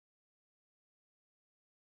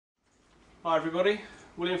Hi everybody,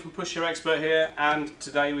 William from Pushchair Expert here, and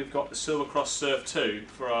today we've got the Silver Cross Surf 2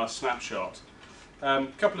 for our Snapshot.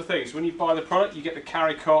 Couple of things: when you buy the product you get the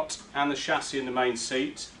carry cot and the chassis in the main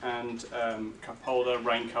seat, and cup holder,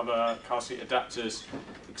 rain cover, car seat adapters,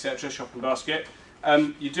 etc, shopping basket.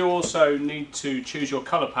 You do also need to choose your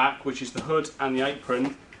colour pack, which is the hood and the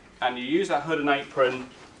apron, and you use that hood and apron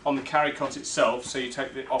on the carry cot itself, so you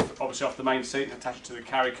take it obviously off the main seat and attach it to the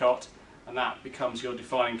carry cot, and that becomes your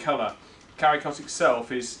defining colour. The carry cot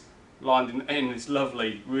itself is lined in this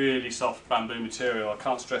lovely, really soft bamboo material. I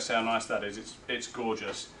can't stress how nice that is. It's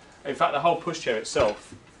gorgeous. In fact, the whole pushchair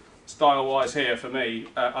itself, style-wise here for me,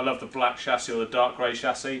 I love the black chassis or the dark grey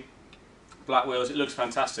chassis. Black wheels, it looks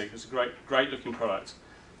fantastic. It's a great looking product.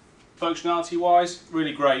 Functionality-wise,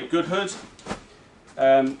 really great. Good hood.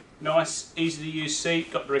 Nice, easy to use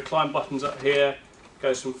seat. Got the recline buttons up here.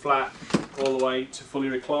 Goes from flat all the way to fully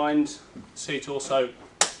reclined. Seat also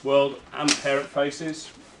world and parent faces.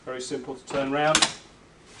 Very simple to turn around.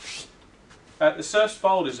 The surf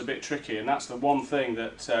fold is a bit tricky, and that's the one thing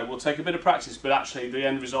that will take a bit of practice, but actually the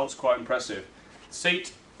end result's quite impressive. The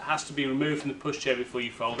seat has to be removed from the pushchair before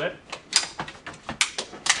you fold it.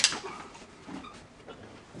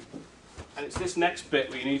 And it's this next bit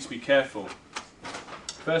where you need to be careful.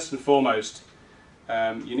 First and foremost,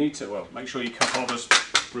 you need to make sure your cup holder's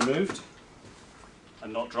removed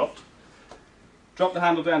and not dropped. Drop the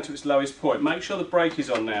handle down to its lowest point. Make sure the brake is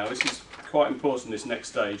on now. This is quite important, this next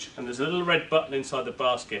stage. And there's a little red button inside the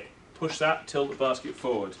basket. Push that, tilt the basket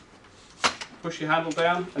forward. Push your handle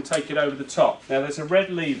down and take it over the top. Now there's a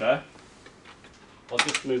red lever. I'll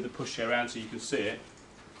just move the pushchair around so you can see it.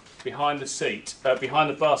 Behind the seat, behind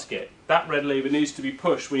the basket. That red lever needs to be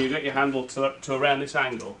pushed when you get your handle to around this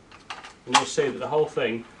angle. And you'll see that the whole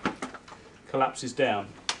thing collapses down.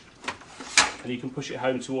 And you can push it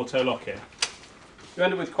home to auto-lock it. You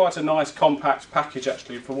end up with quite a nice compact package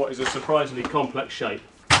actually for what is a surprisingly complex shape.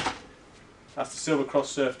 That's the Silver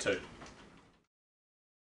Cross Surf 2.